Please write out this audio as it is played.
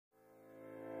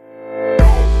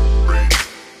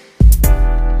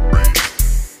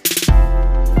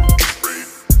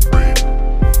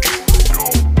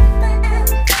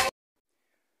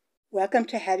Welcome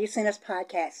to Have You Seen Us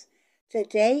podcast.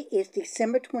 Today is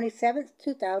December 27th,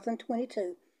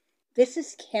 2022. This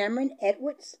is Cameron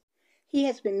Edwards. He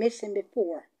has been missing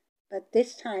before, but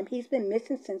this time he's been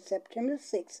missing since September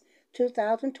 6th,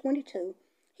 2022.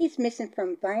 He's missing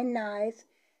from Van Nuys,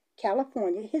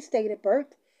 California. His date of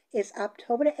birth is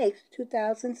October 8th,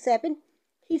 2007.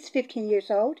 He's 15 years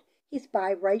old. He's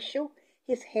biracial.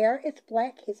 His hair is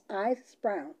black. His eyes is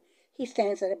brown. He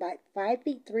stands at about 5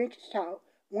 feet 3 inches tall,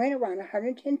 weighing around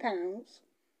 110 pounds.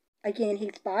 Again,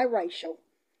 he's biracial.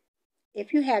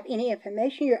 If you have any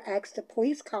information, you're asked to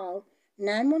please call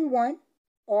 911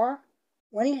 or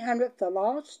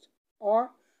 1-800-THE-LOST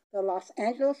or the Los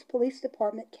Angeles Police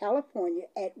Department, California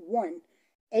at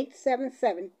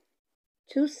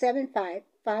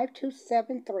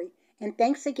 1-877-275-5273. And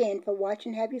thanks again for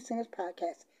watching Have You Seen Us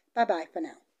podcast. Bye-bye for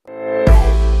now.